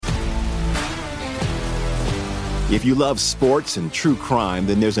If you love sports and true crime,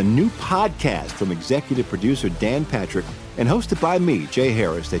 then there's a new podcast from executive producer Dan Patrick and hosted by me, Jay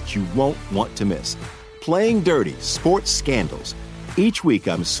Harris, that you won't want to miss. Playing Dirty: Sports Scandals. Each week,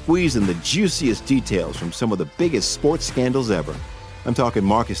 I'm squeezing the juiciest details from some of the biggest sports scandals ever. I'm talking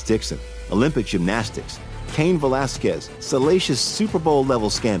Marcus Dixon, Olympic gymnastics, Cain Velasquez, salacious Super Bowl-level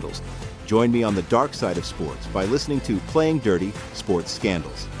scandals. Join me on the dark side of sports by listening to Playing Dirty: Sports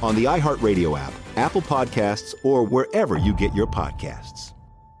Scandals on the iHeartRadio app, Apple Podcasts, or wherever you get your podcasts.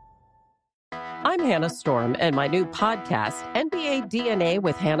 I'm Hannah Storm, and my new podcast, NBA DNA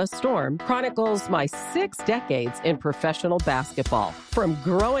with Hannah Storm, chronicles my 6 decades in professional basketball. From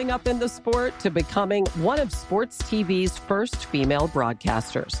growing up in the sport to becoming one of sports TV's first female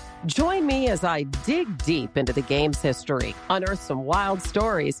broadcasters. Join me as I dig deep into the game's history, unearth some wild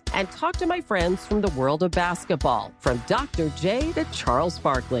stories, and talk to my friends from the world of basketball, from Dr. J to Charles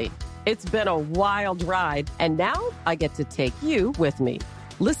Barkley. It's been a wild ride, and now I get to take you with me.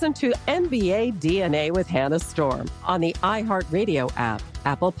 Listen to NBA DNA with Hannah Storm on the iHeartRadio app,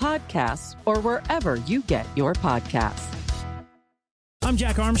 Apple Podcasts, or wherever you get your podcasts. I'm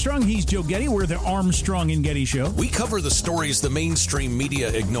Jack Armstrong. He's Joe Getty. We're the Armstrong and Getty Show. We cover the stories the mainstream media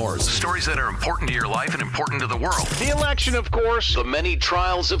ignores. Stories that are important to your life and important to the world. The election, of course. The many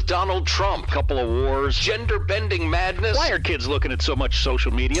trials of Donald Trump. Couple of wars. Gender-bending madness. Why are kids looking at so much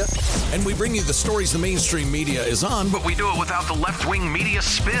social media? And we bring you the stories the mainstream media is on, but we do it without the left-wing media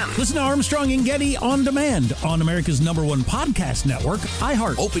spin. Listen to Armstrong and Getty on demand on America's #1 podcast network,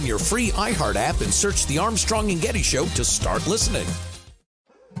 iHeart. Open your free iHeart app and search The Armstrong and Getty Show to start listening.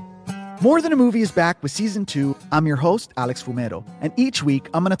 More Than a Movie is back with Season 2. I'm your host, Alex Fumero, and each week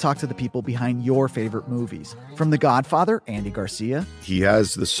I'm going to talk to the people behind your favorite movies. From The Godfather, Andy Garcia. He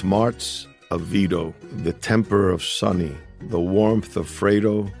has the smarts of Vito, the temper of Sonny, the warmth of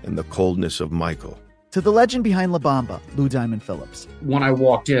Fredo, and the coldness of Michael. To the legend behind La Bamba, Lou Diamond Phillips. When I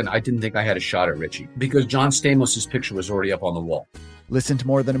walked in, I didn't think I had a shot at Richie because John Stamos' picture was already up on the wall. Listen to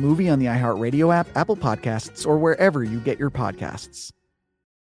More Than a Movie on the iHeartRadio app, Apple Podcasts, or wherever you get your podcasts.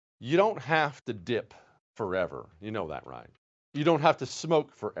 You don't have to dip forever. You know that, right? You don't have to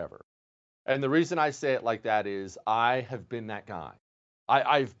smoke forever. And the reason I say it like that is I have been that guy.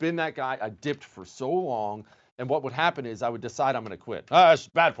 I've been that guy. I dipped for so long. And what would happen is I would decide I'm going to quit. It's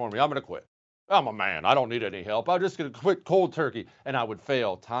bad for me. I'm going to quit. I'm a man. I don't need any help. I'm just going to quit cold turkey. And I would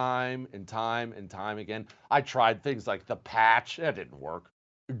fail time and time and time again. I tried things like the patch. That didn't work.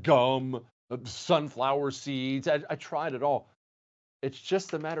 Gum, sunflower seeds. I tried it all. It's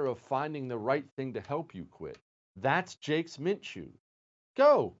just a matter of finding the right thing to help you quit. That's Jake's Mint Chew.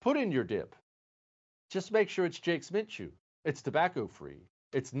 Go, put in your dip. Just make sure it's Jake's Mint Chew. It's tobacco-free.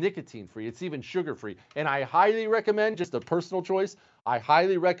 It's nicotine-free. It's even sugar-free. And I highly recommend, just a personal choice, I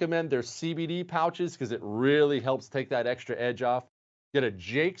highly recommend their CBD pouches because it really helps take that extra edge off. Get a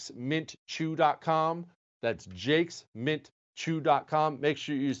jakesmintchew.com. That's jakesmintchew.com. Make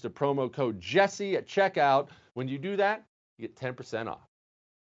sure you use the promo code Jesse at checkout. When you do that, you get 10% off.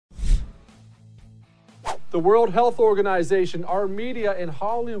 The World Health Organization, our media in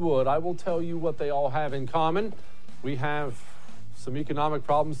Hollywood, I will tell you what they all have in common. We have some economic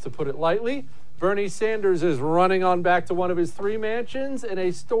problems, to put it lightly. Bernie Sanders is running on back to one of his 3 mansions in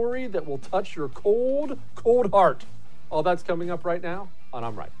a story that will touch your cold, cold heart. All that's coming up right now on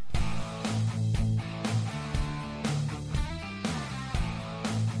I'm Right.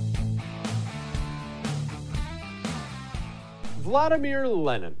 Vladimir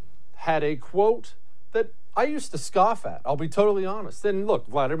Lenin had a quote that I used to scoff at. I'll be totally honest. And look,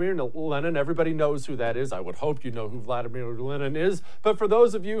 Vladimir Lenin, everybody knows who that is. I would hope you know who Vladimir Lenin is. But for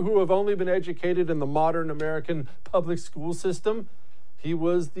those of you who have only been educated in the modern American public school system, he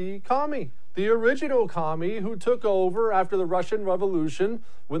was the commie, the original commie who took over after the Russian Revolution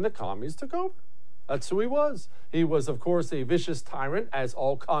when the commies took over. That's who he was. He was, of course, a vicious tyrant, as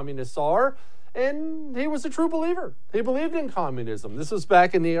all communists are. And he was a true believer. He believed in communism. This was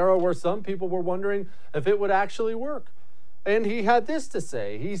back in the era where some people were wondering if it would actually work. And he had this to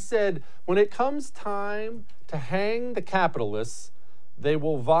say. He said, when it comes time to hang the capitalists, they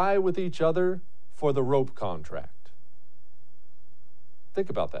will vie with each other for the rope contract. Think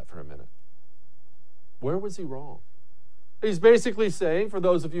about that for a minute. Where was he wrong? He's basically saying, for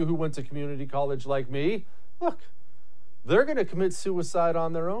those of you who went to community college like me, look, they're going to commit suicide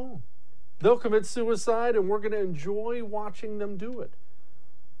on their own. They'll commit suicide, and we're going to enjoy watching them do it.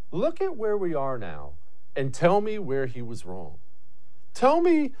 Look at where we are now, and tell me where he was wrong. Tell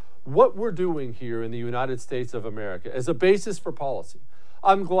me what we're doing here in the United States of America as a basis for policy.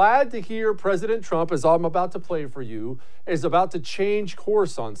 I'm glad to hear President Trump, as I'm about to play for you, is about to change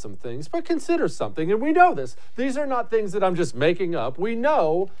course on some things, but consider something. And we know this. These are not things that I'm just making up. We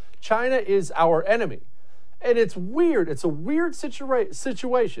know China is our enemy. And it's weird. It's a weird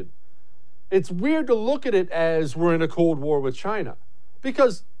situation. It's weird to look at it as we're in a Cold War with China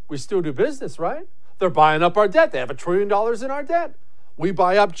because we still do business, right? They're buying up our debt. They have $1 trillion in our debt. We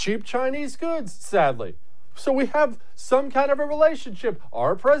buy up cheap Chinese goods, sadly. So we have some kind of a relationship.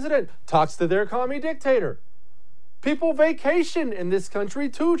 Our president talks to their commie dictator. People vacation in this country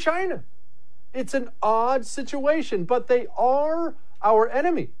to China. It's an odd situation, but they are our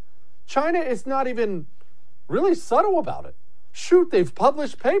enemy. China is not even really subtle about it. Shoot, they've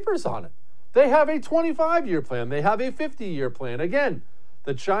published papers on it. They have a 25-year plan. They have a 50-year plan. Again,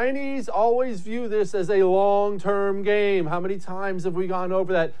 the Chinese always view this as a long-term game. How many times have we gone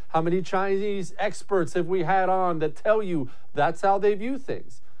over that? How many Chinese experts have we had on that tell you that's how they view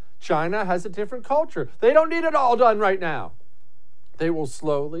things? China has a different culture. They don't need it all done right now. They will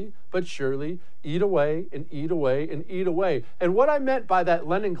slowly but surely eat away and eat away and eat away. And what I meant by that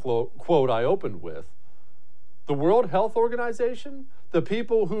Lenin quote I opened with, the World Health Organization, the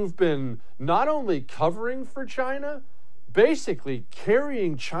people who've been not only covering for China, basically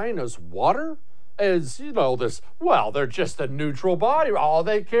carrying China's water as, they're just a neutral body. All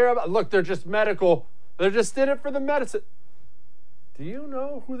they care about, look, they're just medical. They're just in it for the medicine. Do you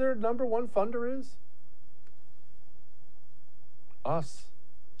know who their number one funder is? Us.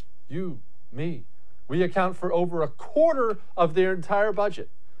 You, me. We account for over a quarter of their entire budget.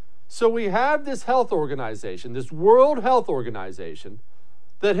 So we have this health organization, this World Health Organization,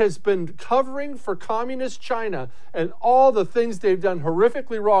 that has been covering for communist China and all the things they've done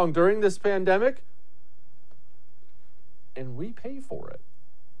horrifically wrong during this pandemic, and we pay for it.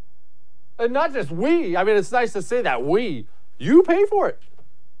 And not just we. I mean, it's nice to say that we. You pay for it.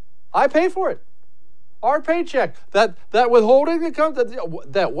 I pay for it. Our paycheck. That withholding that comes,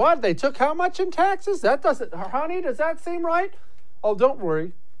 that what? They took how much in taxes? That doesn't, honey, does that seem right? Oh, don't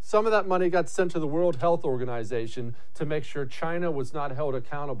worry. Some of that money got sent to the World Health Organization to make sure China was not held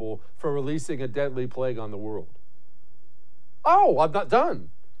accountable for releasing a deadly plague on the world. Oh, I'm not done.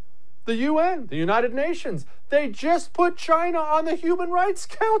 The UN, the United Nations, they just put China on the Human Rights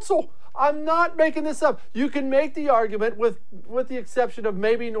Council. I'm not making this up. You can make the argument, with the exception of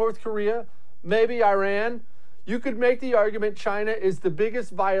maybe North Korea, maybe Iran, you could make the argument China is the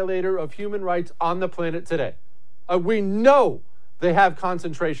biggest violator of human rights on the planet today. We know they have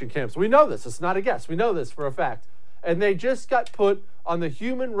concentration camps. We know this. It's not a guess. We know this for a fact. And they just got put on the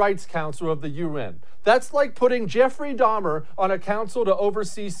Human Rights Council of the UN. That's like putting Jeffrey Dahmer on a council to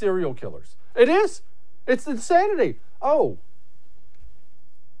oversee serial killers. It is. It's insanity. Oh,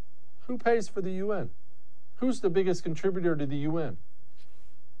 who pays for the UN? Who's the biggest contributor to the UN?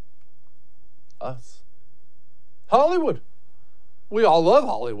 Us. Hollywood. We all love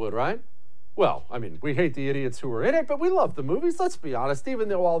Hollywood, right? Well, I mean, we hate the idiots who are in it, but we love the movies. Let's be honest. Even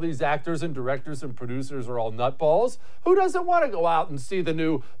though all these actors and directors and producers are all nutballs, who doesn't want to go out and see the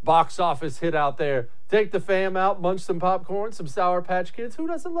new box office hit out there? Take the fam out, munch some popcorn, some Sour Patch Kids. Who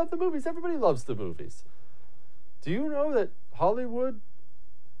doesn't love the movies? Everybody loves the movies. Do you know that Hollywood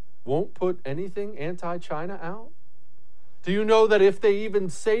won't put anything anti-China out? Do you know that if they even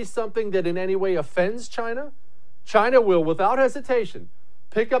say something that in any way offends China, China will, without hesitation,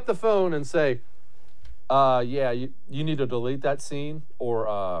 pick up the phone and say, you need to delete that scene,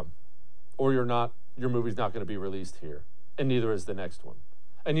 or your movie's not going to be released here, and neither is the next one.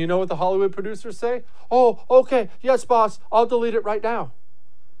 And you know what the Hollywood producers say? Oh, okay, yes, boss, I'll delete it right now.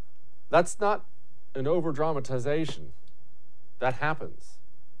 That's not an over-dramatization. That happens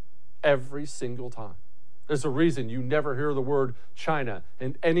every single time. There's a reason you never hear the word China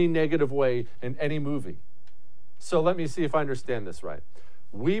in any negative way in any movie. So let me see if I understand this right.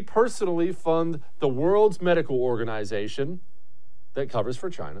 We personally fund the World Medical Organization that covers for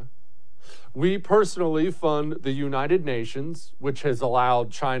China. We personally fund the United Nations, which has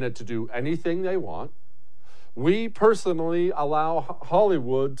allowed China to do anything they want. We personally allow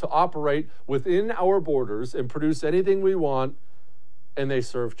Hollywood to operate within our borders and produce anything we want, and they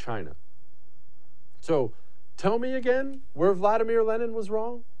serve China. So tell me again where Vladimir Lenin was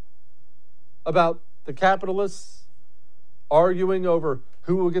wrong about the capitalists arguing over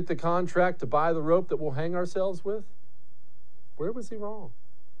who will get the contract to buy the rope that we'll hang ourselves with? Where was he wrong?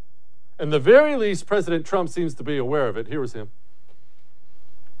 At the very least, President Trump seems to be aware of it. Here is him.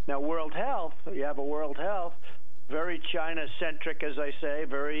 Now, World Health, you have a World Health, very China-centric, as I say,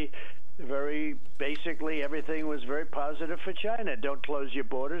 very basically everything was very positive for China. Don't close your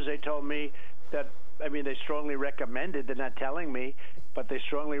borders. They told me that, they strongly recommended, they're not telling me, but they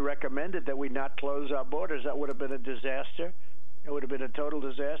strongly recommended that we not close our borders. That would have been a disaster. It would have been a total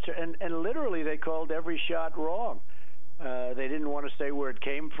disaster. And literally, they called every shot wrong. They didn't want to say where it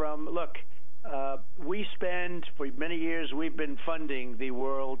came from. Look, we spend, for many years, we've been funding the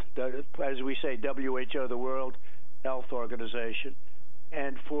world, as we say, W.H.O, the World Health Organization.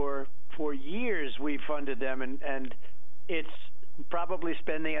 And for years, we funded them, and it's probably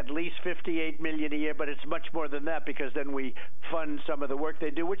spending at least $58 million a year, but it's much more than that because then we fund some of the work they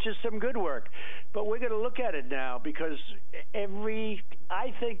do, which is some good work. But we're going to look at it now because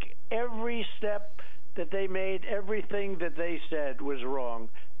I think every step that they made, everything that they said was wrong,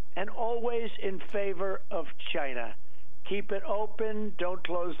 and always in favor of China. Keep it open, don't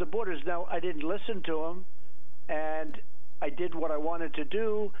close the borders. Now, I didn't listen to them, and I did what I wanted to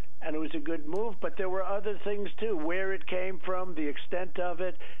do, and it was a good move, but there were other things too, where it came from, the extent of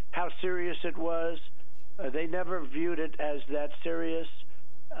it, how serious it was. They never viewed it as that serious.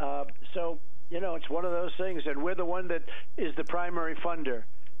 So, it's one of those things, and we're the one that is the primary funder.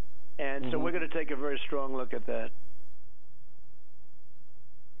 And so we're going to take a very strong look at that.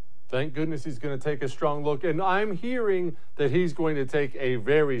 Thank goodness he's going to take a strong look. And I'm hearing that he's going to take a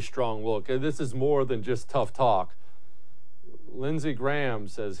very strong look. And this is more than just tough talk. Lindsey Graham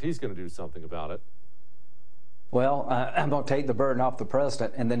says he's going to do something about it. Well, I'm going to take the burden off the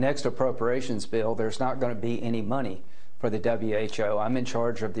president. In the next appropriations bill, there's not going to be any money for the WHO. I'm in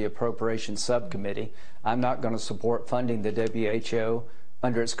charge of the appropriations subcommittee. I'm not going to support funding the WHO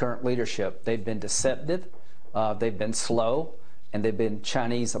under its current leadership. They've been deceptive, they've been slow, and they've been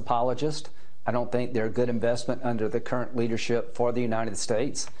Chinese apologists. I don't think they're a good investment under the current leadership for the United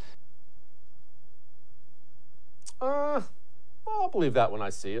States. I'll believe that when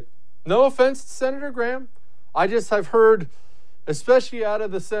I see it. No offense to Senator Graham. I've heard, especially out of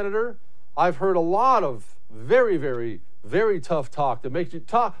the senator, I've heard a lot of very, very, very tough talk that makes you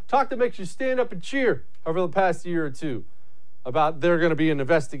talk that makes you stand up and cheer over the past year or two about there's going to be an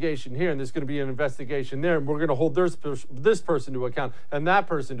investigation here and there's going to be an investigation there and we're going to hold this person to account and that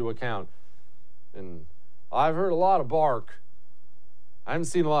person to account. And I've heard a lot of bark. I haven't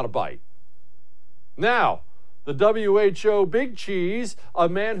seen a lot of bite. Now, the WHO Big Cheese, a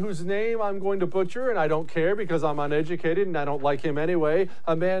man whose name I'm going to butcher, and I don't care because I'm uneducated and I don't like him anyway,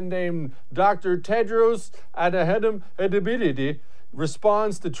 a man named Dr. Tedros Adhanom Ghebreyesus,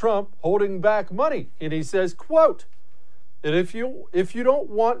 responds to Trump holding back money. And he says, quote, that if you don't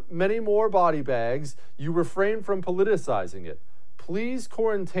want many more body bags, you refrain from politicizing it. Please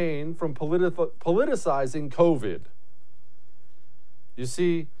quarantine from politicizing COVID. You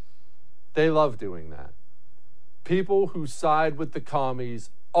see, they love doing that. People who side with the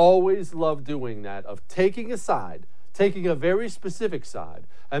commies always love doing that, of taking a side, taking a very specific side.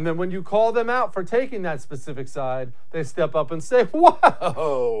 And then when you call them out for taking that specific side, they step up and say,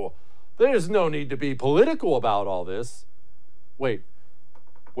 whoa, there's no need to be political about all this. Wait,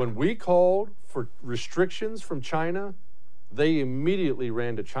 when we called for restrictions from China, they immediately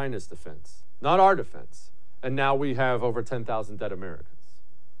ran to China's defense, not our defense. And now we have over 10,000 dead Americans.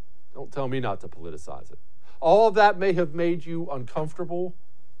 Don't tell me not to politicize it. All of that may have made you uncomfortable,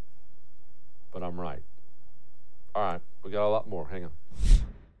 but I'm right. All right, we got a lot more. Hang on.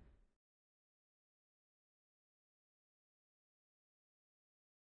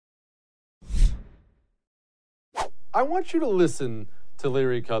 I want you to listen to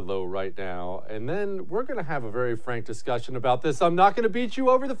Larry Kudlow right now, and then we're going to have a very frank discussion about this. I'm not going to beat you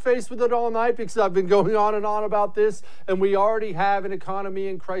over the face with it all night because I've been going on and on about this, and we already have an Economy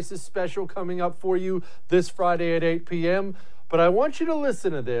in Crisis special coming up for you this Friday at 8 p.m., but I want you to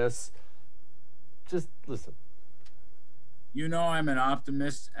listen to this. Just listen. You know I'm an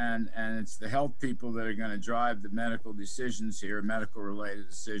optimist, and it's the health people that are going to drive the medical decisions here, medical-related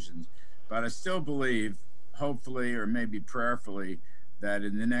decisions. But I still believe, hopefully or maybe prayerfully, that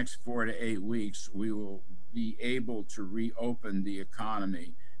in the next 4 to 8 weeks we will be able to reopen the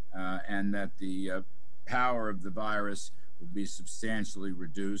economy and that the power of the virus will be substantially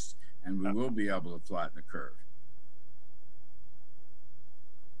reduced and we will be able to flatten the curve.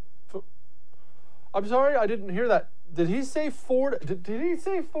 I'm sorry, I didn't hear that. Did he say did he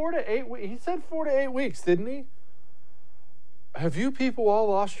say 4 to 8 weeks? He said 4 to 8 weeks, didn't he? Have you people all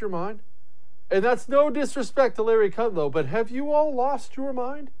lost your mind? And that's no disrespect to Larry Kudlow, but have you all lost your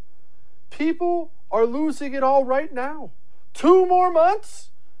mind? People are losing it all right now. 2 more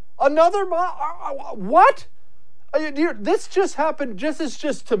months? Another month? What? This just happened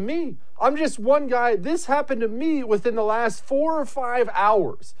just to me. I'm just one guy. This happened to me within the last 4 or 5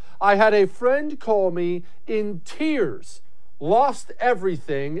 hours. I had a friend call me in tears, lost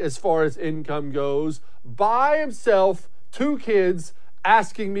everything as far as income goes, by himself, 2 kids,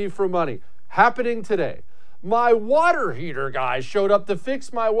 asking me for money. Happening today. My water heater guy showed up to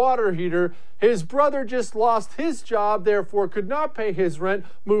fix my water heater. His brother just lost his job, therefore could not pay his rent,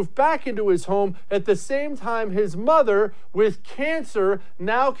 moved back into his home. At the same time, his mother with cancer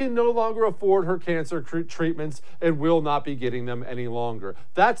now can no longer afford her cancer treatments and will not be getting them any longer.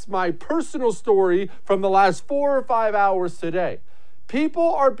 That's my personal story from the last 4 or 5 hours today.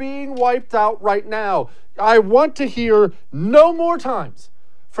 People are being wiped out right now. I want to hear no more times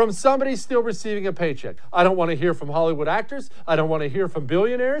from somebody still receiving a paycheck. I don't want to hear from Hollywood actors. I don't want to hear from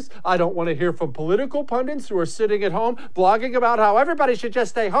billionaires. I don't want to hear from political pundits who are sitting at home blogging about how everybody should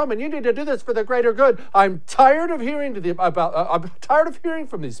just stay home and you need to do this for the greater good. I'm tired of hearing I'm tired of hearing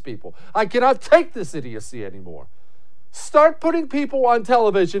from these people. I cannot take this idiocy anymore. Start putting people on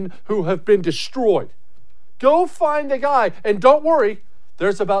television who have been destroyed. Go find the guy, and don't worry,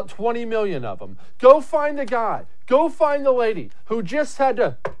 there's about 20 million of them. Go find the guy. Go find the lady who just had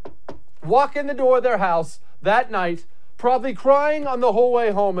to walk in the door of their house that night, probably crying on the whole way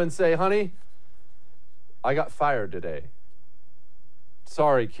home and say, honey, I got fired today.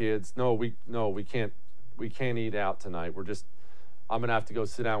 Sorry, kids. No, we can't eat out tonight. I'm going to have to go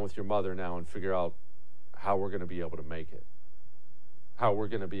sit down with your mother now and figure out how we're going to be able to make it. How we're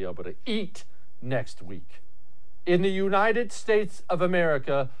going to be able to eat next week. In the United States of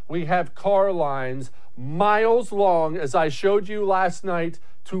America, we have car lines miles long, as I showed you last night,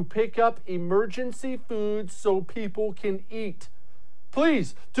 to pick up emergency foods so people can eat.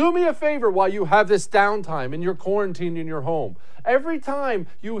 Please, do me a favor while you have this downtime and you're quarantined in your home. Every time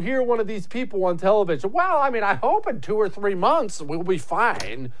you hear one of these people on television, well, I hope in 2 or 3 months we'll be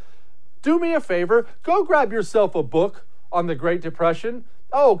fine. Do me a favor, go grab yourself a book on the Great Depression.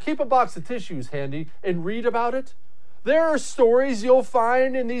 Oh, keep a box of tissues handy and read about it. There are stories you'll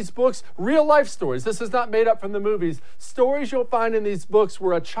find in these books, real life stories. This is not made up from the movies. Stories you'll find in these books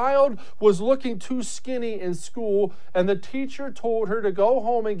where a child was looking too skinny in school and the teacher told her to go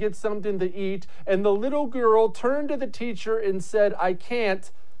home and get something to eat. And the little girl turned to the teacher and said, I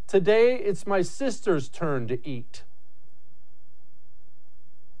can't. Today it's my sister's turn to eat.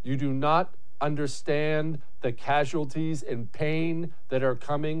 You do not understand the casualties and pain that are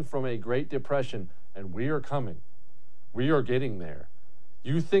coming from a Great Depression, and we are coming. We are getting there.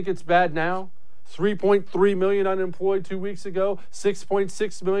 You think it's bad now? 3.3 million unemployed 2 weeks ago,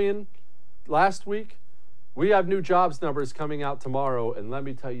 6.6 million last week. We have new jobs numbers coming out tomorrow, and let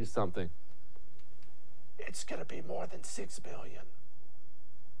me tell you something. It's going to be more than 6 million.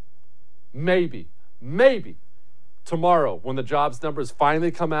 Maybe tomorrow, when the jobs numbers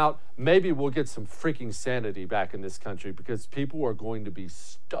finally come out, maybe we'll get some freaking sanity back in this country because people are going to be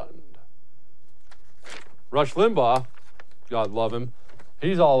stunned. Rush Limbaugh, God love him,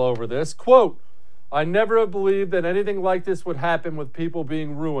 he's all over this. Quote, I never have believed that anything like this would happen with people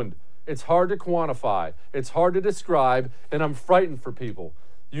being ruined. It's hard to quantify. It's hard to describe, and I'm frightened for people.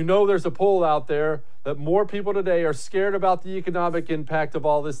 You know there's a poll out there that more people today are scared about the economic impact of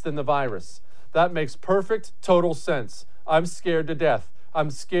all this than the virus. That makes perfect, total sense. I'm scared to death. I'm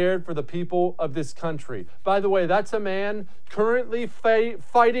scared for the people of this country. By the way, that's a man currently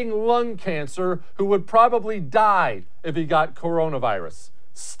fighting lung cancer who would probably die if he got coronavirus.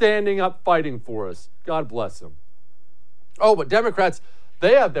 Standing up fighting for us. God bless him. Oh, but Democrats,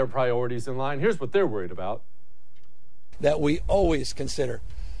 they have their priorities in line. Here's what they're worried about. That we always consider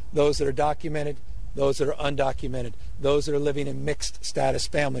those that are documented, those that are undocumented, those that are living in mixed status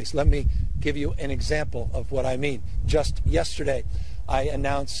families. Let me give you an example of what I mean. Just yesterday, I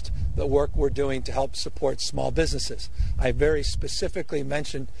announced the work we're doing to help support small businesses. I very specifically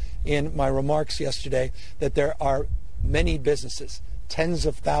mentioned in my remarks yesterday that there are many businesses, tens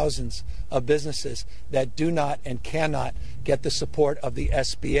of thousands of businesses that do not and cannot get the support of the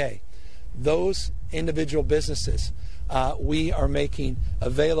SBA. Those individual businesses, we are making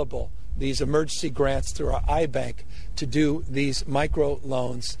available these emergency grants through our iBank to do these micro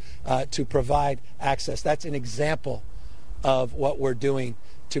loans to provide access. That's an example of what we're doing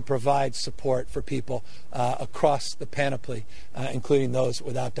to provide support for people across the panoply, including those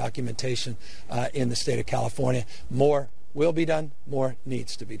without documentation in the state of California. More will be done, more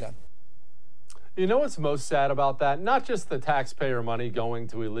needs to be done. You know what's most sad about that? Not just the taxpayer money going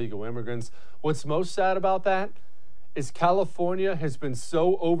to illegal immigrants. What's most sad about that is California has been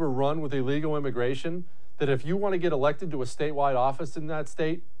so overrun with illegal immigration that if you want to get elected to a statewide office in that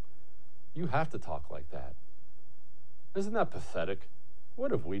state, you have to talk like that. Isn't that pathetic?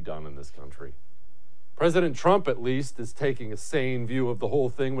 What have we done in this country? President Trump, at least, is taking a sane view of the whole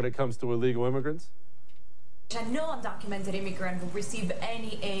thing when it comes to illegal immigrants. No undocumented immigrant will receive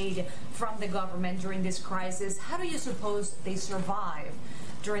any aid from the government during this crisis. How do you suppose they survive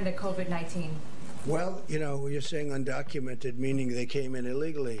during the COVID-19? Well, you're saying undocumented, meaning they came in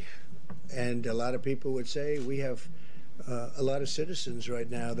illegally. And a lot of people would say we have a lot of citizens right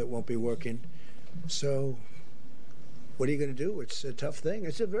now that won't be working. So what are you going to do? It's a tough thing.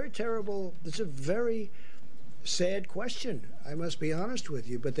 It's a very sad question. I must be honest with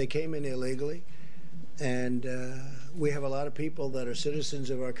you. But they came in illegally. And we have a lot of people that are citizens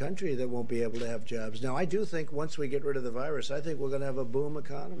of our country that won't be able to have jobs. Now, I do think once we get rid of the virus, I think we're going to have a boom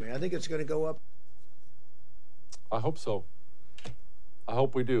economy. I think it's going to go up. I hope so. I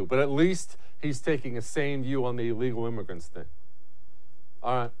hope we do. But at least he's taking a sane view on the illegal immigrants thing.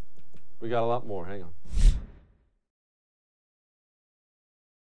 All right. We got a lot more. Hang on.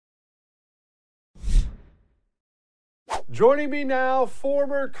 Joining me now,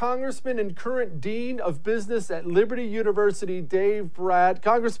 former Congressman and current Dean of Business at Liberty University, Dave Brat.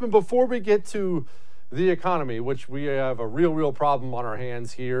 Congressman, before we get to the economy, which we have a real problem on our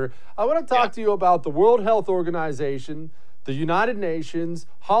hands here, I want to talk to you about the World Health Organization, the United Nations,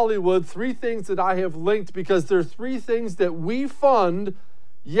 Hollywood, three things that I have linked because they're three things that we fund,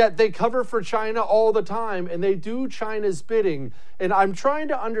 yet they cover for China all the time, and they do China's bidding. And I'm trying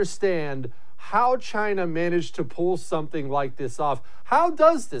to understand how China managed to pull something like this off. How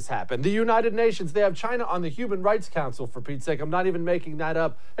does this happen? The United Nations, they have China on the Human Rights Council, for Pete's sake. I'm not even making that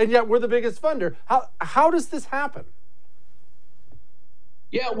up. And yet we're the biggest funder. How does this happen?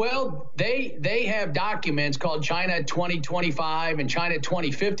 Yeah, well, they have documents called China 2025 and China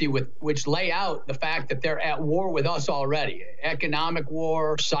 2050, which lay out the fact that they're at war with us already. Economic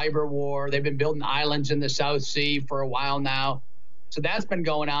war, cyber war. They've been building islands in the South Sea for a while now. So that's been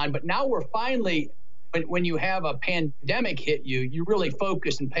going on. But now we're finally, when you have a pandemic hit you, you really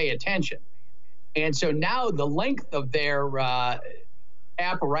focus and pay attention. And so now the length of their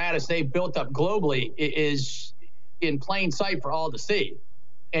apparatus they've built up globally is in plain sight for all to see.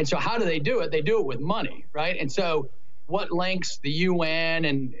 And so how do they do it? They do it with money, right? And so what links the UN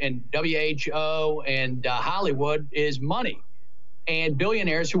and W.H.O. and Hollywood is money. And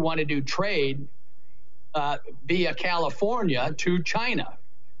billionaires who want to do trade via California to China,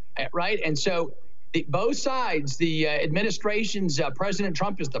 right? And so both sides, the administration's President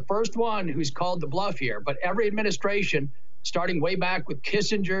Trump is the first one who's called the bluff here, but every administration, starting way back with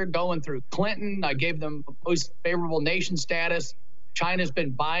Kissinger, going through Clinton, gave them most favorable nation status. China's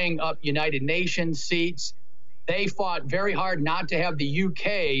been buying up United Nations seats. They fought very hard not to have the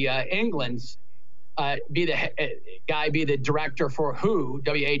UK, England's, be the director for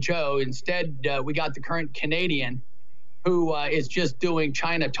WHO. Instead, we got the current Canadian who is just doing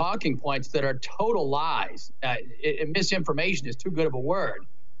China talking points that are total lies. Misinformation is too good of a word.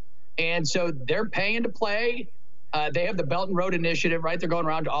 And so they're paying to play. They have the Belt and Road Initiative, right? They're going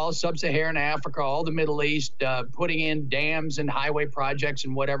around to all sub-Saharan Africa, all the Middle East, putting in dams and highway projects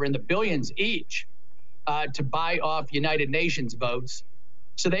and whatever in the billions each to buy off United Nations votes.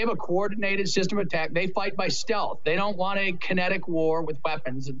 So they have a coordinated system of attack. They fight by stealth. They don't want a kinetic war with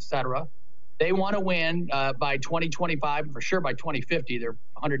weapons, et cetera. They want to win by 2025, and for sure by 2050, their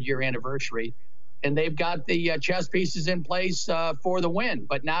 100-year anniversary. And they've got the chess pieces in place for the win.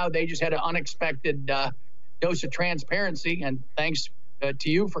 But now they just had an unexpected dose of transparency, and thanks to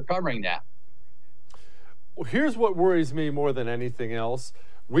you for covering that. Well, here's what worries me more than anything else.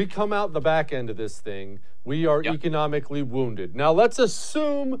 We come out the back end of this thing. We are economically wounded. Now, let's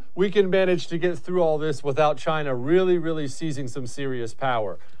assume we can manage to get through all this without China really seizing some serious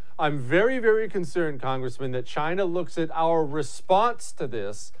power. I'm very concerned, Congressman, that China looks at our response to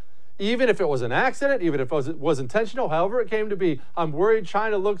this, even if it was an accident, even if it was intentional, however it came to be. I'm worried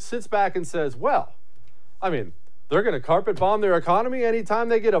China sits back and says, well, I mean, they're going to carpet bomb their economy anytime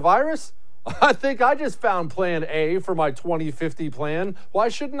they get a virus? I think I just found plan A for my 2050 plan. Why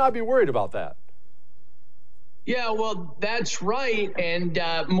shouldn't I be worried about that? Yeah, well, that's right. And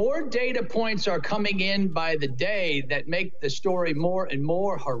more data points are coming in by the day that make the story more and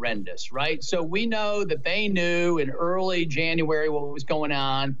more horrendous, right? So we know that they knew in early January what was going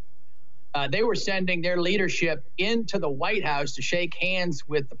on. They were sending their leadership into the White House to shake hands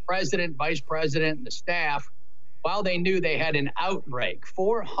with the president, vice president, and the staff while they knew they had an outbreak.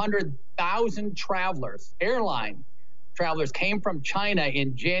 400,000 travelers, airline travelers, came from China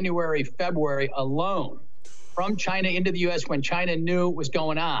in January, February alone, from China into the U.S. when China knew what was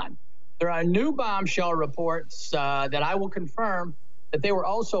going on. There are new bombshell reports that I will confirm that they were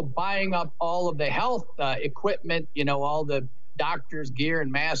also buying up all of the health equipment, all the doctors' gear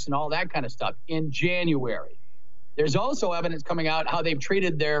and masks and all that kind of stuff in January. There's also evidence coming out how they've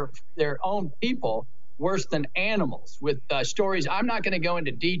treated their own people worse than animals with stories. I'm not going to go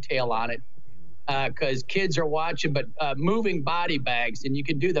into detail on it because kids are watching, but moving body bags, and you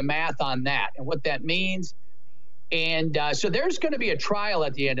can do the math on that and what that means. And so there's going to be a trial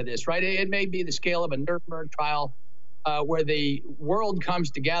at the end of this, right? It may be the scale of a Nuremberg trial where the world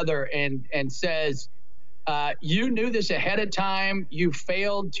comes together and says, you knew this ahead of time, you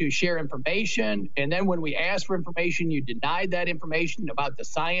failed to share information, and then when we asked for information, you denied that information about the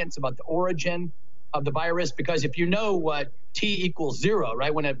science, about the origin of the virus, because if you know what T equals 0,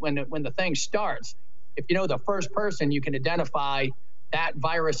 right, when the thing starts, if you know the first person, you can identify that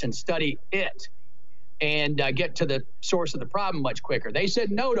virus and study it and get to the source of the problem much quicker. They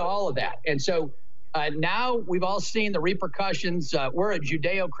said no to all of that. And so now we've all seen the repercussions. We're a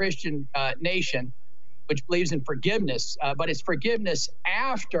Judeo-Christian nation, which believes in forgiveness, but it's forgiveness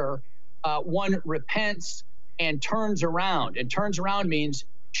after one repents and turns around. And turns around means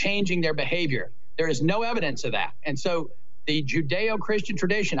changing their behavior. There is no evidence of that. And so the Judeo-Christian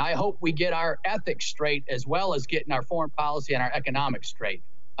tradition, I hope we get our ethics straight as well as getting our foreign policy and our economics straight.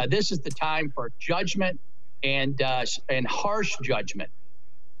 This is the time for judgment and harsh judgment.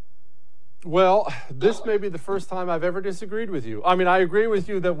 Well, this may be the first time I've ever disagreed with you. I mean, I agree with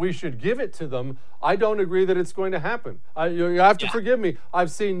you that we should give it to them. I don't agree that it's going to happen. You have to forgive me. I've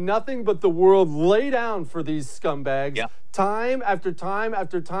seen nothing but the world lay down for these scumbags time after time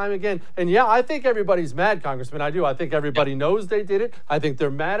after time again. And yeah, I think everybody's mad, Congressman. I do. I think everybody knows they did it. I think they're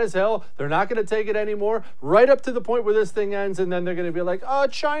mad as hell. They're not going to take it anymore, right up to the point where this thing ends, and then they're going to be like, oh,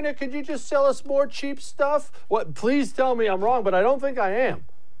 China, could you just sell us more cheap stuff? What? Please tell me I'm wrong, but I don't think I am.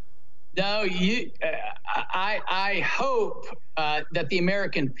 No, I hope that the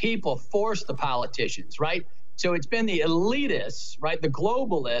American people force the politicians, right? So it's been the elitists, right? The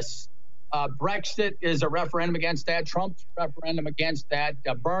globalists. Brexit is a referendum against that. Trump's a referendum against that.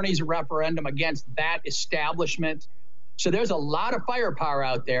 Bernie's a referendum against that establishment. So there's a lot of firepower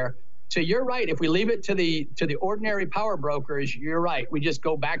out there. So you're right. If we leave it to the ordinary power brokers, you're right. We just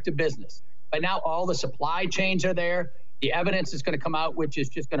go back to business. But now all the supply chains are there. The evidence is going to come out, which is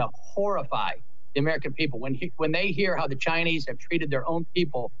just going to horrify the American people. When they hear how the Chinese have treated their own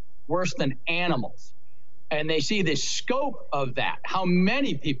people worse than animals, and they see the scope of that, how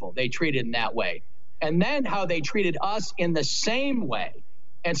many people they treated in that way, and then how they treated us in the same way.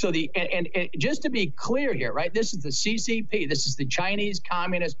 And so and just to be clear here, right, this is the CCP. This is the Chinese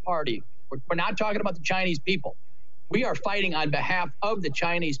Communist Party. We're not talking about the Chinese people. We are fighting on behalf of the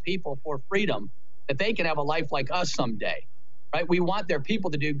Chinese people for freedom, that they can have a life like us someday, right? We want their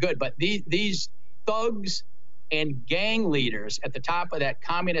people to do good, but these thugs and gang leaders at the top of that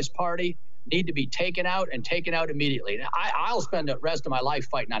Communist Party need to be taken out and taken out immediately. And I'll spend the rest of my life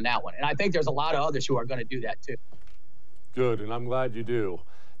fighting on that one. And I think there's a lot of others who are going to do that too. Good, and I'm glad you do.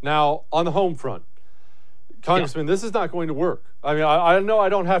 Now, on the home front, Congressman, this is not going to work. I mean, I know I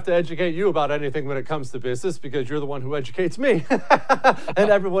don't have to educate you about anything when it comes to business because you're the one who educates me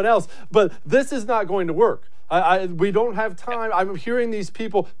and everyone else. But this is not going to work. We don't have time. I'm hearing these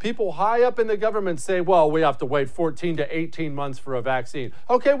people high up in the government say, well, we have to wait 14 to 18 months for a vaccine.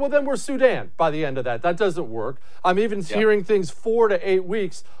 Okay, well, then we're Sudan by the end of that. That doesn't work. I'm even hearing things 4 to 8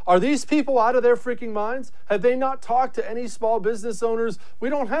 weeks. Are these people out of their freaking minds? Have they not talked to any small business owners? We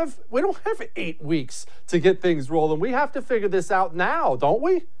don't have 8 weeks to get things rolling. We have to figure this out now, don't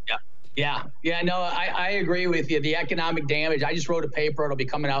we? Yeah. No, I agree with you. The economic damage. I just wrote a paper. It'll be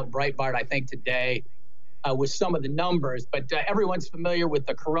coming out in Breitbart, I think, today. With some of the numbers, but everyone's familiar with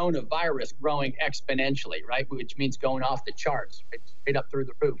the coronavirus growing exponentially, right? Which means going off the charts, right? Straight up through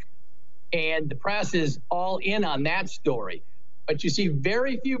the roof. And the press is all in on that story. But you see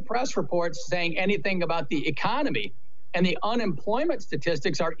very few press reports saying anything about the economy. And the unemployment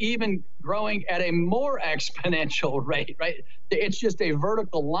statistics are even growing at a more exponential rate, right? It's just a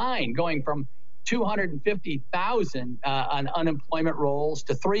vertical line going from 250,000 on unemployment rolls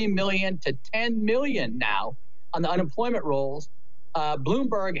to 3 million to 10 million now on the unemployment rolls.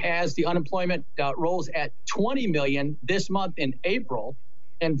 Bloomberg has the unemployment rolls at 20 million this month in April,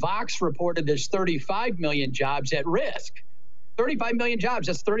 and Vox reported there's 35 million jobs at risk. 35 million jobs,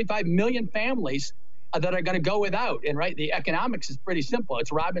 that's 35 million families that are going to go without. And right, the economics is pretty simple.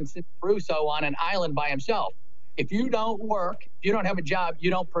 It's Robinson Crusoe on an island by himself. If you don't work, if you don't have a job, you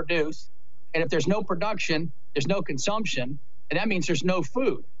don't produce. And if there's no production, there's no consumption, and that means there's no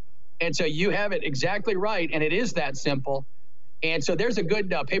food. And so you have it exactly right, and it is that simple. And so there's a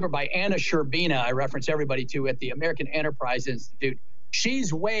good paper by Anna Sherbina I reference everybody to at the American Enterprise Institute.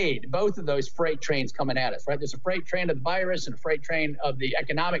 She's weighed both of those freight trains coming at us, right? There's a freight train of the virus and a freight train of the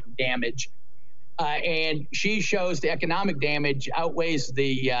economic damage. And she shows the economic damage outweighs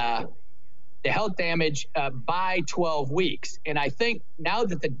the the health damage by 12 weeks. And I think now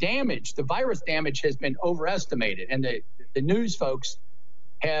that the virus damage has been overestimated, and the news folks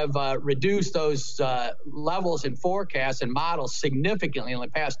have reduced those levels in forecasts and models significantly in the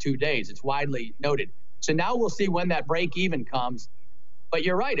past 2 days. It's widely noted. So now we'll see when that break even comes. But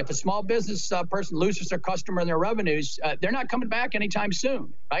you're right. If a small business person loses their customer and their revenues, they're not coming back anytime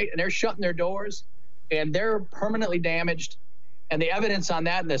soon, right? And they're shutting their doors, and they're permanently damaged. And the evidence on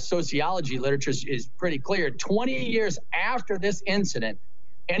that in the sociology literature is pretty clear. 20 years after this incident,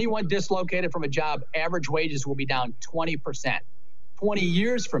 anyone dislocated from a job, average wages will be down 20%. 20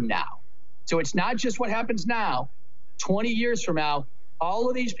 years from now. So it's not just what happens now. 20 years from now, all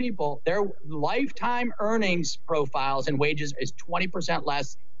of these people, their lifetime earnings profiles and wages is 20%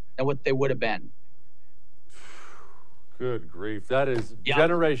 less than what they would have been. Good grief. That is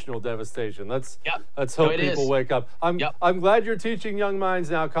generational devastation. Let's hope people wake up. I'm glad you're teaching young minds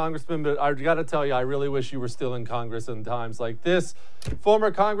now, Congressman, but I got to tell you, I really wish you were still in Congress in times like this.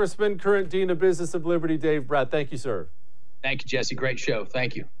 Former Congressman, current Dean of Business of Liberty, Dave Brat. Thank you, sir. Thank you, Jesse. Great show.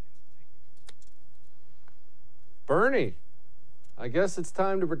 Thank you. Bernie, I guess it's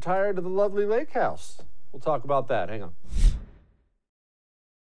time to retire to the lovely lake house. We'll talk about that. Hang on.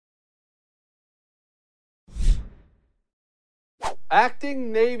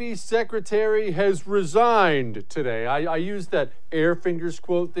 Acting Navy Secretary has resigned today. I use that air fingers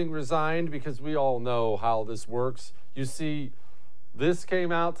quote thing, resigned, because we all know how this works. You see, this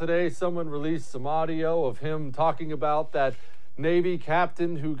came out today. Someone released some audio of him talking about that Navy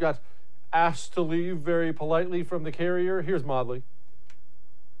captain who got asked to leave very politely from the carrier. Here's Modley.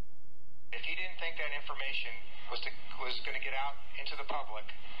 If he didn't think that information was going to get out into the public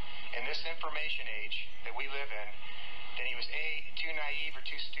in this information age that we live in, then he was A, too naive or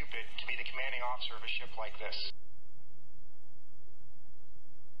too stupid to be the commanding officer of a ship like this.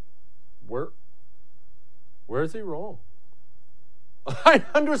 Where's he wrong? I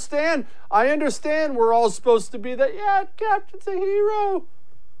understand we're all supposed to be that, yeah, Captain's a hero.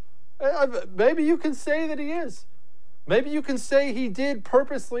 Maybe you can say that he is. Maybe you can say he did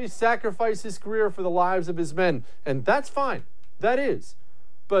purposely sacrifice his career for the lives of his men, and that's fine. That is.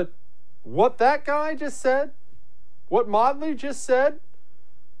 But what that guy just said, what Modley just said,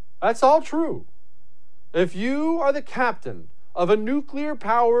 that's all true. If you are the captain of a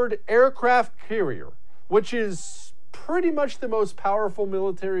nuclear-powered aircraft carrier, which is pretty much the most powerful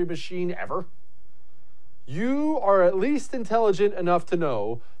military machine ever, you are at least intelligent enough to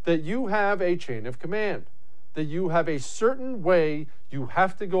know that you have a chain of command, that you have a certain way you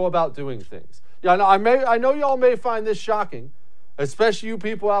have to go about doing things. Yeah, I know y'all may find this shocking, especially you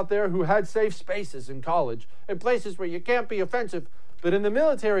people out there who had safe spaces in college and places where you can't be offensive, but in the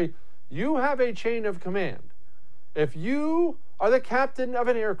military, you have a chain of command. If you are the captain of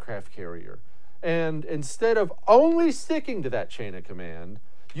an aircraft carrier, and instead of only sticking to that chain of command,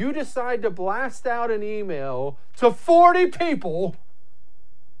 you decide to blast out an email to 40 people,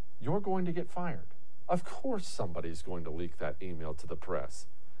 you're going to get fired. Of course somebody's going to leak that email to the press.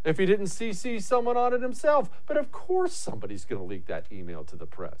 If he didn't CC someone on it himself, but of course somebody's going to leak that email to the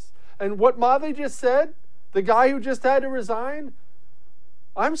press. And what Modley just said, the guy who just had to resign,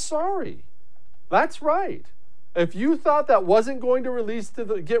 I'm sorry. That's right. If you thought that wasn't going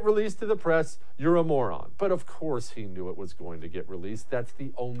to get released to the press, you're a moron. But of course he knew it was going to get released. That's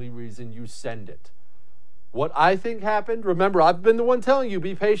the only reason you send it. What I think happened, remember, I've been the one telling you,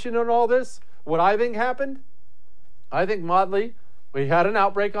 be patient on all this. What I think happened, I think Modley, he had an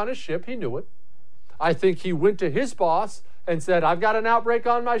outbreak on his ship. He knew it. I think he went to his boss and said, I've got an outbreak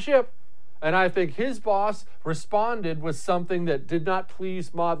on my ship. And I think his boss responded with something that did not please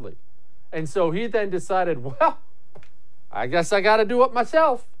Modley. And so he then decided, well, I guess I got to do it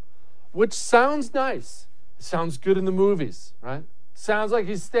myself, which sounds nice. It sounds good in the movies, right? Sounds like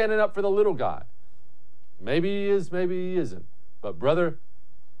he's standing up for the little guy. Maybe he is, maybe he isn't. But brother,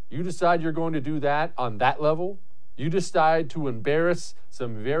 you decide you're going to do that on that level, you decide to embarrass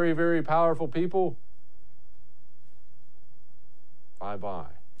some very, very powerful people, bye-bye.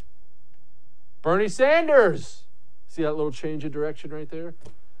 Bernie Sanders. See that little change of direction right there?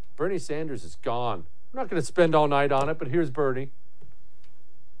 Bernie Sanders is gone. I'm not going to spend all night on it, but here's Bernie.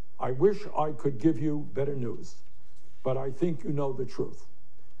 I wish I could give you better news, but I think you know the truth.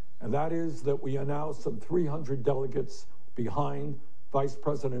 And that is that we are now some 300 delegates behind Vice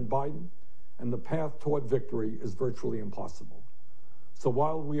President Biden, and the path toward victory is virtually impossible. So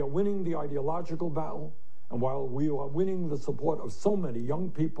while we are winning the ideological battle, and while we are winning the support of so many young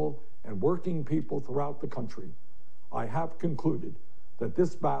people and working people throughout the country, I have concluded that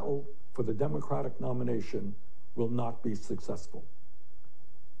this battle for the Democratic nomination will not be successful.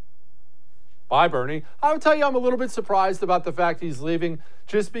 Bye, Bernie. I would tell you I'm a little bit surprised about the fact he's leaving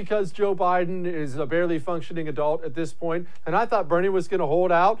just because Joe Biden is a barely functioning adult at this point, and I thought Bernie was going to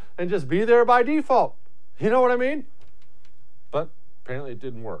hold out and just be there by default. You know what I mean? But apparently it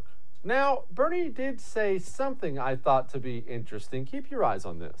didn't work. Now, Bernie did say something I thought to be interesting. Keep your eyes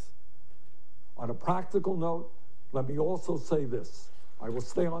on this. On a practical note, let me also say this. I will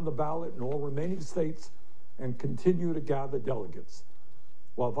stay on the ballot in all remaining states and continue to gather delegates.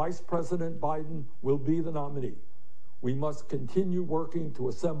 While Vice President Biden will be the nominee, we must continue working to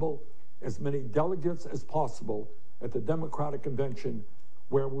assemble as many delegates as possible at the Democratic Convention,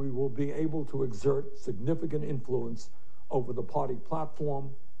 where we will be able to exert significant influence over the party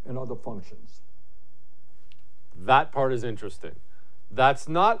platform and other functions. That part is interesting. That's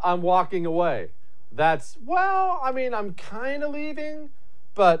not I'm walking away. That's, well, I mean, I'm kind of leaving,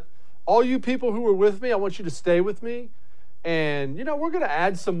 but all you people who were with me, I want you to stay with me. And, you know, we're going to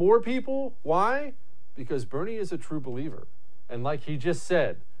add some more people. Why? Because Bernie is a true believer. And like he just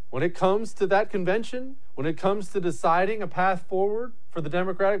said, when it comes to that convention, when it comes to deciding a path forward for the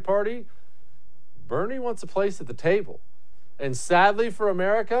Democratic Party, Bernie wants a place at the table. And sadly for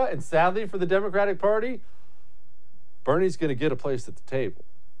America and sadly for the Democratic Party, Bernie's going to get a place at the table.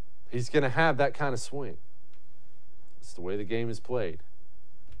 He's going to have that kind of swing. It's the way the game is played.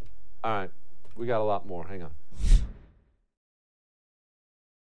 All right, we got a lot more. Hang on.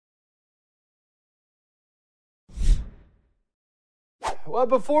 Well,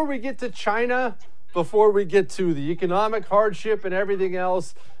 before we get to China, before we get to the economic hardship and everything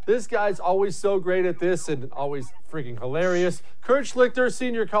else, this guy's always so great at this and always freaking hilarious. Kurt Schlichter,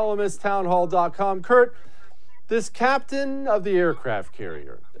 senior columnist, townhall.com. Kurt, this captain of the aircraft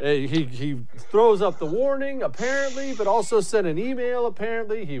carrier, he throws up the warning, apparently, but also sent an email,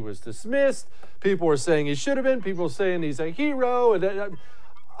 apparently. He was dismissed. People were saying he should have been. People were saying he's a hero. And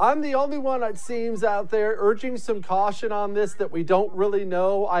I'm the only one, it seems, out there urging some caution on this that we don't really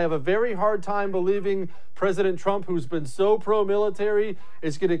know. I have a very hard time believing President Trump, who's been so pro-military,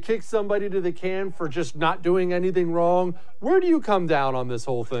 is going to kick somebody to the can for just not doing anything wrong. Where do you come down on this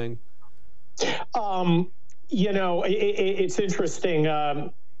whole thing? You know, it's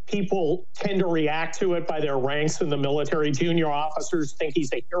interesting. People tend to react to it by their ranks in the military. Junior officers think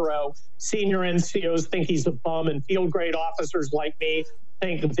he's a hero. Senior NCOs think he's a bum. And field grade officers like me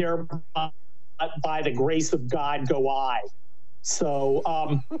think they're by the grace of God go I.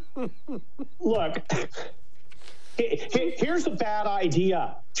 So, look, here's a bad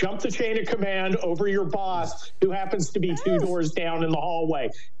idea. Jump the chain of command over your boss, who happens to be 2 doors down in the hallway.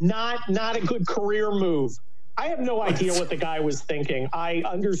 Not a good career move. I have no idea what the guy was thinking. I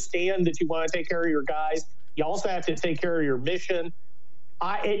understand that you want to take care of your guys. You also have to take care of your mission.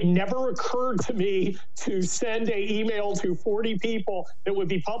 It never occurred to me to send an email to 40 people that would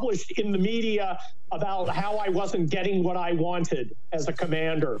be published in the media about how I wasn't getting what I wanted as a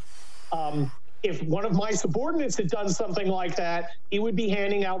commander. If one of my subordinates had done something like that, he would be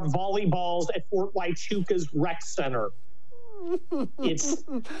handing out volleyballs at Fort Huachuca's rec center. Yes,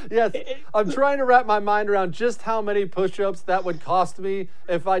 I'm trying to wrap my mind around just how many push-ups that would cost me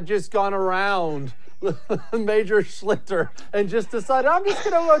if I'd just gone around Major Schlichter and just decided I'm just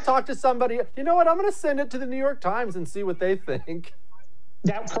going to go talk to somebody. You know what? I'm going to send it to the New York Times and see what they think.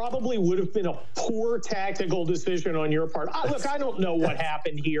 That probably would have been a poor tactical decision on your part. Look, I don't know what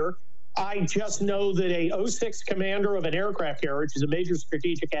happened here. I just know that a 06 commander of an aircraft carrier, which is a major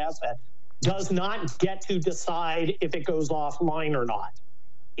strategic asset, does not get to decide if it goes offline or not.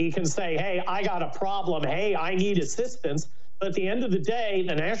 He can say, hey, I got a problem. Hey, I need assistance. But at the end of the day,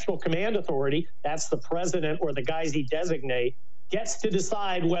 the National Command Authority, that's the president or the guys he designate, gets to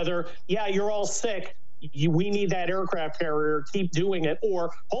decide whether, yeah, you're all sick. We need that aircraft carrier. Keep doing it.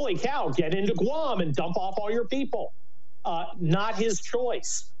 Or, holy cow, get into Guam and dump off all your people. Not his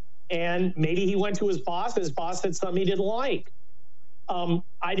choice. And maybe he went to his boss. His boss said something he didn't like.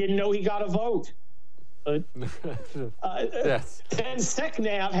 I didn't know he got a vote. Yes. Then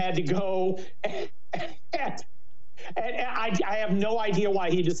SecNav had to go, and I have no idea why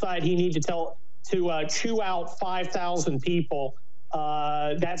he decided he needed to chew out 5,000 people.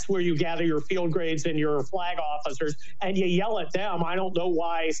 That's where you gather your field grades and your flag officers, and you yell at them. I don't know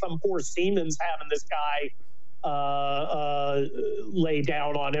why some poor seaman's having this guy lay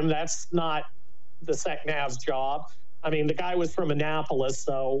down on him. That's not the SecNav's job. I mean, the guy was from Annapolis,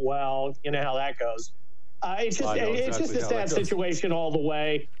 so, well, you know how that goes. It's just a sad situation all the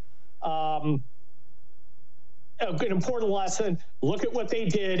way. An important lesson, look at what they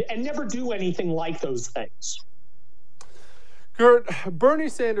did and never do anything like those things. Gert, Bernie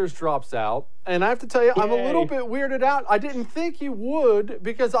Sanders drops out, and I have to tell you, I'm a little bit weirded out. I didn't think he would,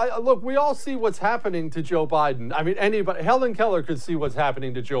 because look, we all see what's happening to Joe Biden. I mean, anybody, Helen Keller could see what's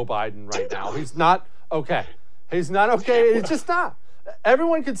happening to Joe Biden right now. He's not okay. He's not okay. He's just not.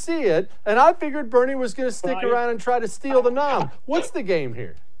 Everyone could see it, and I figured Bernie was going to stick around and try to steal the nom. What's the game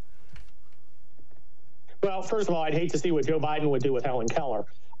here? Well, first of all, I'd hate to see what Joe Biden would do with Helen Keller.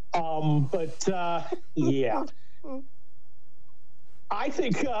 Yeah. I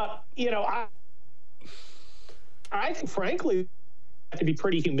think, I think, frankly, to be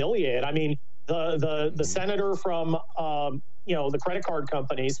pretty humiliated. I mean, the senator from, the credit card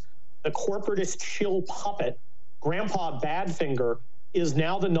companies, the corporatist shill puppet, Grandpa Badfinger, is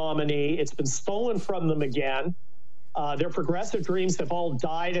now the nominee. It's been stolen from them again. Their progressive dreams have all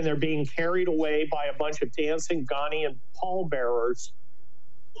died, and they're being carried away by a bunch of dancing Ghanaian pallbearers.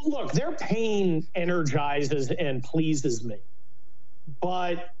 Look, their pain energizes and pleases me.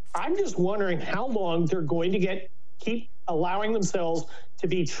 But I'm just wondering how long they're going to keep allowing themselves to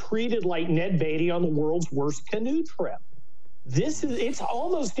be treated like Ned Beatty on the world's worst canoe trip. I'm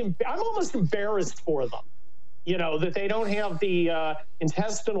almost embarrassed for them, that they don't have the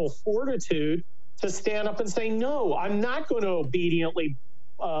intestinal fortitude to stand up and say, no, I'm not going to obediently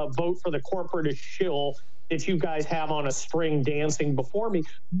vote for the corporatist shill that you guys have on a string dancing before me.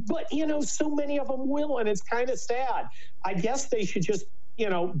 But, so many of them will, and it's kind of sad. I guess they should just,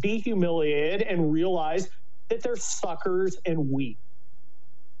 be humiliated and realize that they're suckers and weak.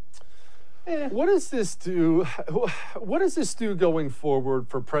 What does this do? What does this do going forward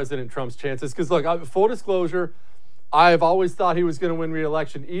for President Trump's chances? Because, look, full disclosure, I've always thought he was going to win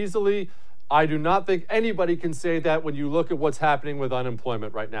re-election easily. I do not think anybody can say that when you look at what's happening with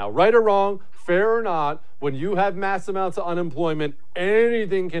unemployment right now. Right or wrong, fair or not, when you have mass amounts of unemployment,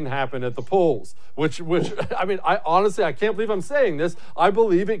 anything can happen at the polls. Which I mean, I honestly can't believe I'm saying this. I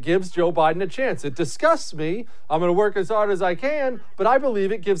believe it gives Joe Biden a chance. It disgusts me. I'm going to work as hard as I can, but I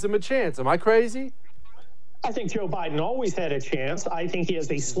believe it gives him a chance. Am I crazy? I think Joe Biden always had a chance. I think he has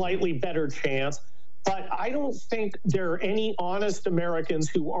a slightly better chance. But I don't think there are any honest Americans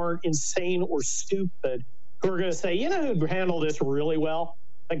who aren't insane or stupid who are going to say, who'd handle this really well?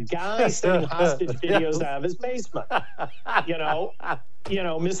 The guy sending hostage videos out of his basement.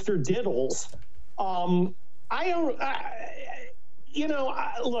 Mr. Diddles.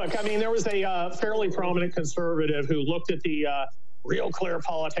 Look, I mean, there was a fairly prominent conservative who looked at the Real Clear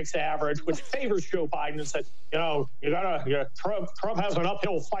Politics average, which favors Joe Biden, and said, Trump has an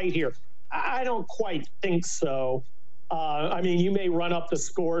uphill fight here. I don't quite think so. I mean, you may run up the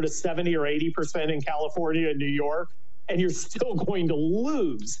score to 70 or 80% in California and New York, and you're still going to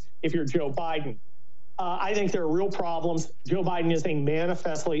lose if you're Joe Biden. I think there are real problems. Joe Biden is a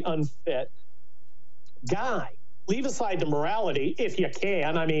manifestly unfit guy. Leave aside the morality, if you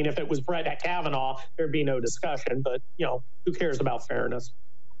can. I mean, if it was Brett Kavanaugh, there'd be no discussion, but, who cares about fairness?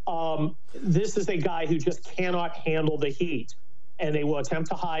 This is a guy who just cannot handle the heat. And they will attempt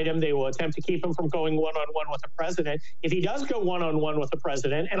to hide him. They will attempt to keep him from going one-on-one with the president. If he does go one-on-one with the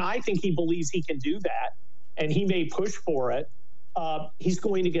president, and I think he believes he can do that, and he may push for it, he's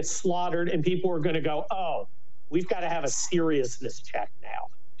going to get slaughtered, and people are going to go, oh, we've got to have a seriousness check now.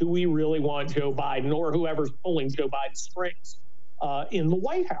 Do we really want Joe Biden or whoever's pulling Joe Biden's strings in the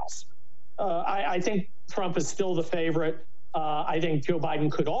White House? I think Trump is still the favorite. I think Joe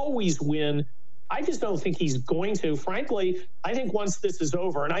Biden could always win. I just don't think he's going to. Frankly, I think once this is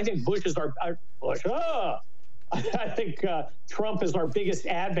over, and I think I think Trump is our biggest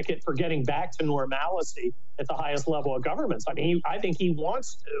advocate for getting back to normalcy at the highest level of governments. I mean, I think he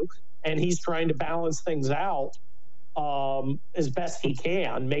wants to, and he's trying to balance things out as best he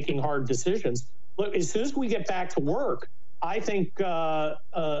can, making hard decisions. Look, as soon as we get back to work, I think we're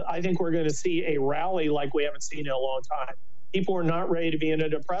going to see a rally like we haven't seen in a long time. People are not ready to be in a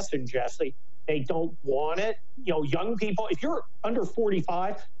depression, Jesse. They don't want it. Young people, if you're under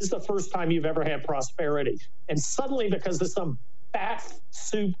 45, this is the first time you've ever had prosperity. And suddenly, because of some fat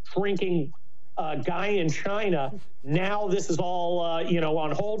soup drinking guy in China, now this is all,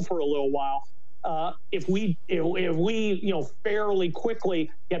 on hold for a little while. If we fairly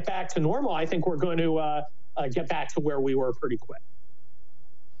quickly get back to normal, I think we're going to get back to where we were pretty quick.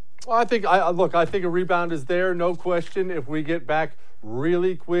 Well, I think a rebound is there, no question. If we get back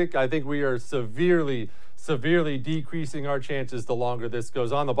really quick, I think we are severely decreasing our chances the longer this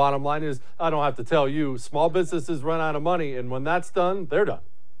goes on. The bottom line is, I don't have to tell you, small businesses run out of money, and when that's done, they're done.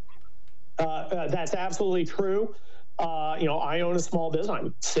 That's absolutely true. I own a small business.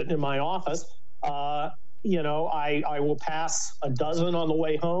 I'm sitting in my office. I will pass a dozen on the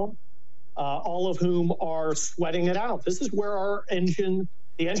way home. all of whom are sweating it out. This is where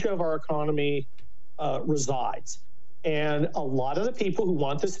the engine of our economy resides. And a lot of the people who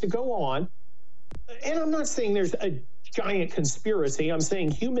want this to go on, and I'm not saying there's a giant conspiracy, I'm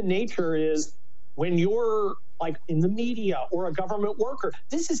saying human nature is when you're like in the media or a government worker,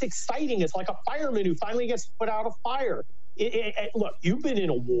 this is exciting. It's like a fireman who finally gets put out a fire. Look, you've been in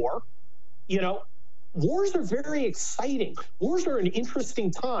a war, wars are very exciting. Wars are an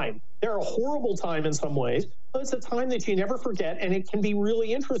interesting time. They're a horrible time in some ways, but it's a time that you never forget, and it can be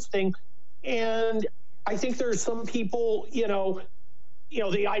really interesting. And I think there's some people,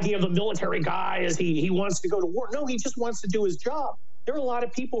 the idea of a military guy is he wants to go to war. No, he just wants to do his job. There are a lot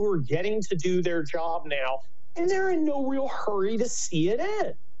of people who are getting to do their job now, and they're in no real hurry to see it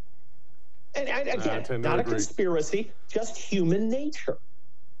end. And again, not a conspiracy, just human nature.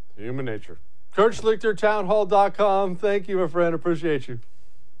 Human nature. Kurt Schlichter, townhall.com. Thank you, my friend. Appreciate you.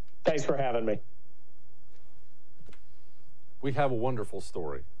 Thanks for having me. We have a wonderful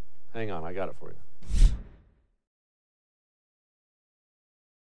story. Hang on, I got it for you.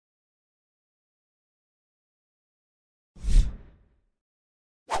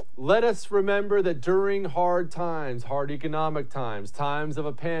 Let us remember that during hard times, hard economic times, times of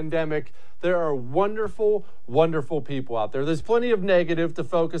a pandemic, there are wonderful, wonderful people out there. There's plenty of negative to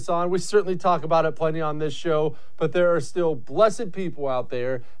focus on. We certainly talk about it plenty on this show, but there are still blessed people out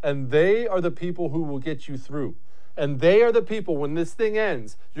there, and they are the people who will get you through. And they are the people, when this thing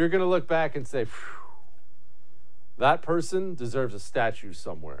ends, you're going to look back and say, that person deserves a statue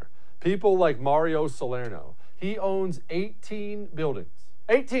somewhere. People like Mario Salerno. He owns 18 buildings.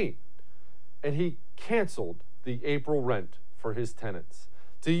 18. And he canceled the April rent for his tenants.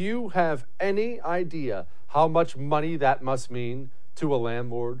 Do you have any idea how much money that must mean to a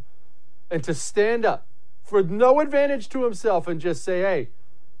landlord? And to stand up for no advantage to himself and just say, hey,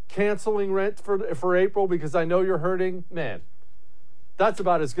 canceling rent for April because I know you're hurting, man, that's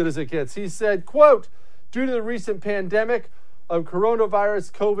about as good as it gets. He said, quote, due to the recent pandemic of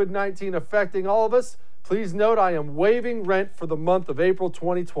coronavirus COVID-19 affecting all of us, please note I am waiving rent for the month of April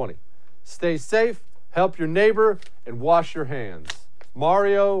 2020. Stay safe, help your neighbor, and wash your hands.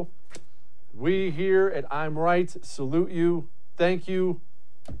 Mario, we here at I'm Right salute you. Thank you.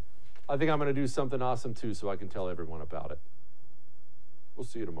 I think I'm going to do something awesome too so I can tell everyone about it. We'll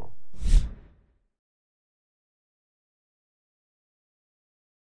see you tomorrow.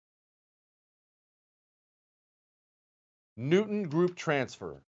 Newton Group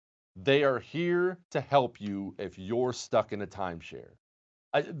Transfer. They are here to help you if you're stuck in a timeshare.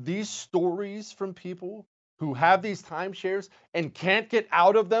 These stories from people who have these timeshares and can't get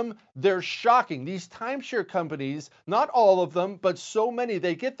out of them, they're shocking. These timeshare companies, not all of them, but so many,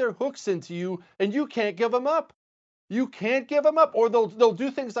 they get their hooks into you and you can't give them up. You can't give them up, or they'll do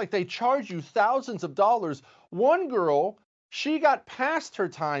things like they charge you thousands of dollars. One girl, she got past her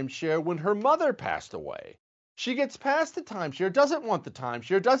timeshare when her mother passed away. She gets past the timeshare, doesn't want the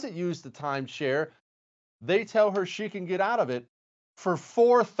timeshare, doesn't use the timeshare. They tell her she can get out of it for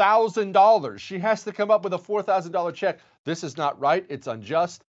 $4,000. She has to come up with a $4,000 check. This is not right. It's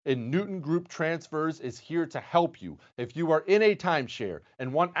unjust. And Newton Group Transfers is here to help you. If you are in a timeshare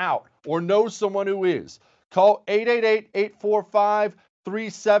and want out or know someone who is, call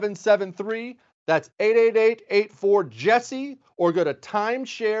 888-845-3773. That's 888-84-JESSE, or go to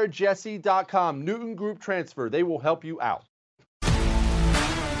timesharejesse.com. Newton Group Transfer. They will help you out.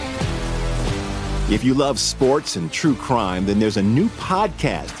 If you love sports and true crime, then there's a new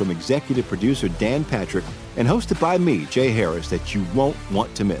podcast from executive producer Dan Patrick and hosted by me, Jay Harris, that you won't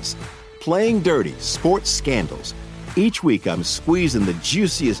want to miss. Playing Dirty: Sports Scandals. Each week, I'm squeezing the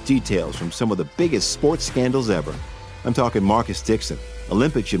juiciest details from some of the biggest sports scandals ever. I'm talking Marcus Dixon,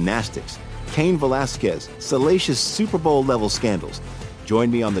 Olympic gymnastics, Cain Velasquez, salacious Super Bowl-level scandals. Join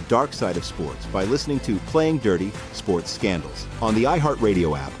me on the dark side of sports by listening to Playing Dirty: Sports Scandals on the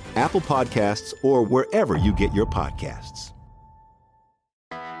iHeartRadio app, Apple Podcasts, or wherever you get your podcasts.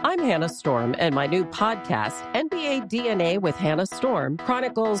 I'm Hannah Storm, and my new podcast, NBA DNA with Hannah Storm,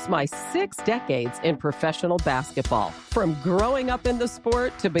 chronicles my 6 decades in professional basketball. From growing up in the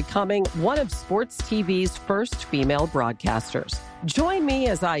sport to becoming one of sports TV's first female broadcasters. Join me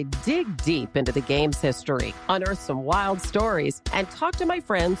as I dig deep into the game's history, unearth some wild stories, and talk to my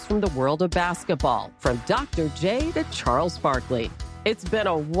friends from the world of basketball, from Dr. J to Charles Barkley. It's been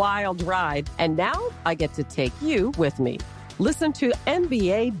a wild ride, and now I get to take you with me. Listen to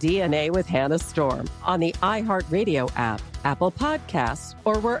NBA DNA with Hannah Storm on the iHeartRadio app, Apple Podcasts,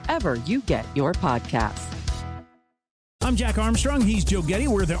 or wherever you get your podcasts. I'm Jack Armstrong. He's Joe Getty.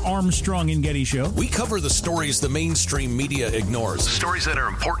 We're the Armstrong and Getty Show. We cover the stories the mainstream media ignores. Stories that are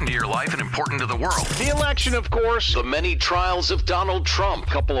important to your life and important to the world. The election, of course. The many trials of Donald Trump.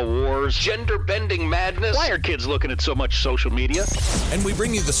 Couple of wars. Gender-bending madness. Why are kids looking at so much social media? And we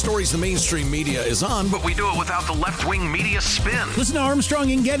bring you the stories the mainstream media is on, but we do it without the left-wing media spin. Listen to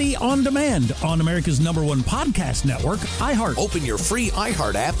Armstrong and Getty on demand on America's #1 podcast network, iHeart. Open your free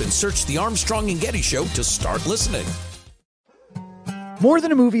iHeart app and search The Armstrong and Getty Show to start listening. More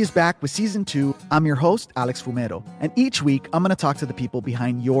Than a Movie is back with Season 2. I'm your host, Alex Fumero, and each week I'm going to talk to the people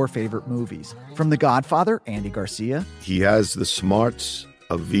behind your favorite movies. From The Godfather, Andy Garcia. He has the smarts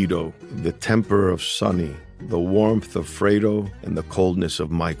of Vito, the temper of Sonny, the warmth of Fredo, and the coldness of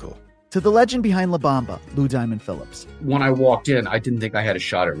Michael. To the legend behind La Bamba, Lou Diamond Phillips. When I walked in, I didn't think I had a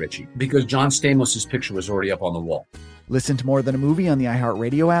shot at Richie because John Stamos' picture was already up on the wall. Listen to More Than a Movie on the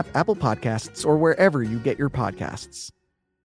iHeartRadio app, Apple Podcasts, or wherever you get your podcasts.